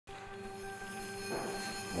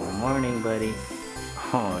morning, buddy.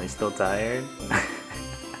 Oh, you still tired?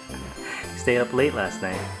 Stayed up late last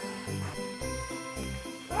night.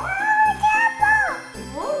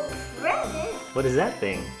 What is that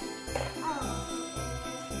thing?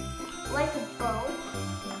 Like a bow.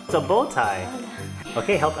 It's a bow tie.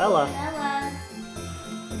 Okay, help Ella.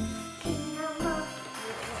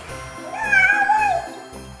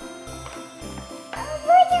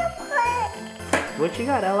 What you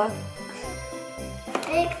got, Ella?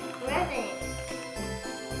 Big ribbon.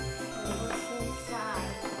 What's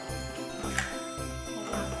inside?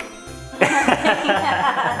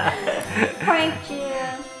 Pranked you.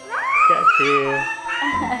 Got you.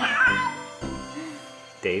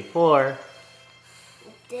 Day 4.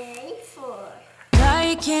 Day 4.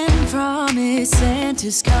 I can promise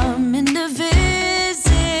Santa's coming to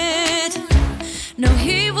visit. No,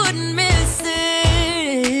 he wouldn't miss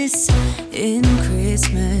this in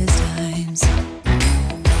Christmas times.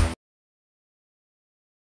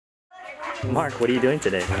 Mark, what are you doing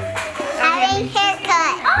today? Having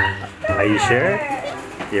haircut. Are you sure?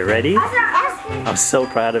 You ready? I'm so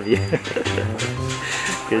proud of you.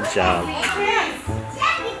 Good job.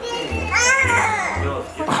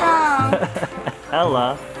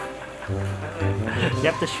 Ella, you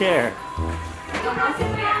have to share.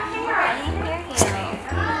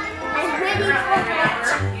 I'm ready for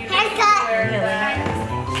haircut.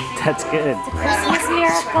 That's good. Christmas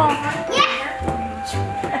miracle. Yeah.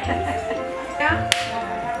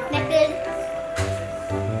 Not good.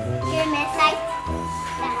 Here, Miss Light.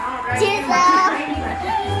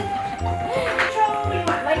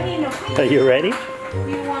 Are you ready? No,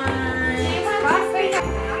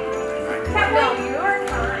 you're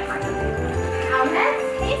fine.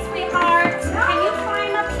 Hey, sweetheart. Can you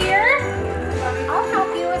climb up here? I'll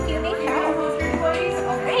help you if you need help.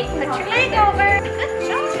 Great. Put your leg over. Good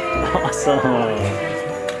job. Awesome.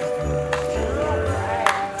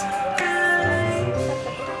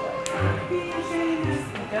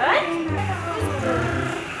 Good?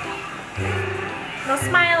 No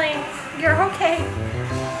smiling. You're okay.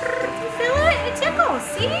 You feel it? It tickles.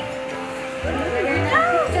 See?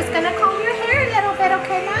 Just gonna comb your hair a little bit,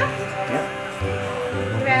 okay, Mom? Yep.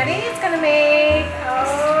 Ready? It's gonna make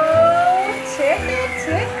tickle,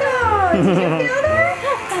 tickle. Did you feel that?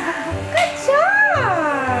 Good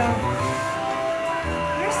job.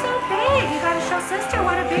 You're so big. You gotta show sister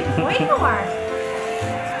what a big boy you are.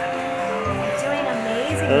 You're doing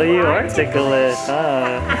amazing. Oh, you are ticklish,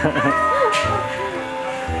 huh?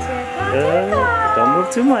 Tickle, tickle. Don't move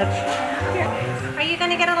too much. Are you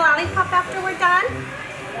gonna get a lollipop after we're done?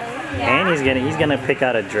 And he's gonna pick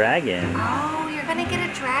out a dragon. Oh, you're gonna get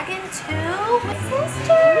a dragon too? What's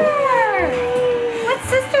sister? What's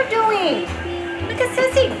sister doing? Look at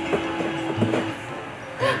Sissy.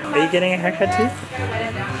 Are you getting a haircut too?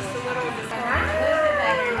 Wow,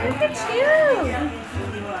 look at you.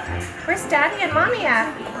 Where's Daddy and Mommy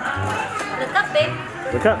at? Look up, babe.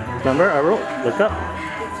 Look up. Remember our rule? Look up.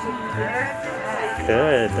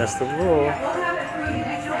 Good. That's the rule.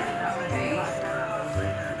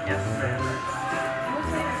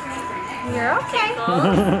 You're okay.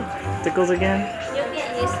 Tickles again? You'll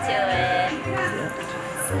get used to it.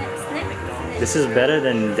 Snip, snip. This is better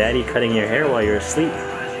than Daddy cutting your hair while you're asleep.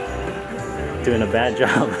 Doing a bad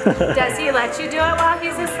job. Does he let you do it while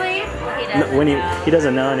he's asleep? He No, when he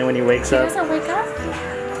doesn't know, and then when he wakes up, He doesn't wake up?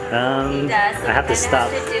 I have to stop.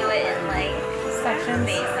 Has to do it in like Sections.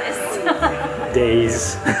 phases.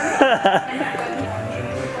 Days.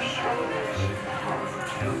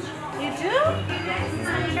 You do?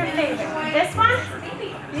 What's your favorite? This one?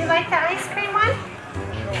 You like the ice cream one?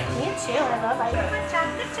 Me too. I love ice cream. Good job.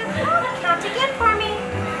 Good job. Oh, not again for me.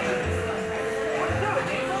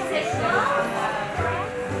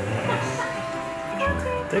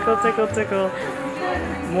 Tickle, tickle, tickle.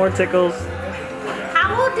 More tickles. How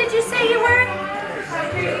old did you say you were?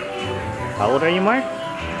 How old are you, Mark?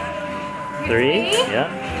 3? Three? Yeah.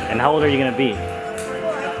 And how old are you gonna be?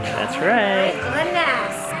 That's right.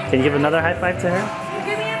 Goodness. Can you give another high five to her?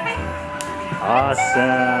 Give me a high.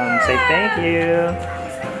 Awesome. Say thank you.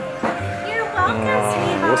 You're welcome,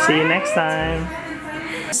 sweetheart. We'll see you next time.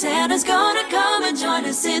 Santa's gonna come and join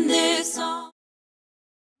us in this song.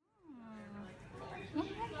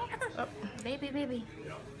 Oh, baby, baby.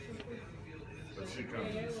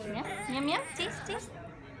 Yum, yum, yum. Taste, taste.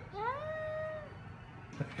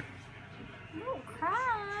 Don't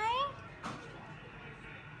cry.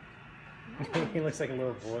 He looks like a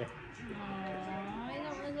little boy. Aww, I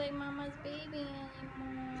don't look like Mama's baby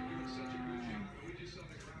anymore. It's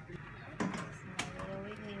my little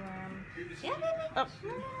wiggly worm. Yeah, baby. Oh. No,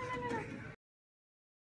 no, no, no, no.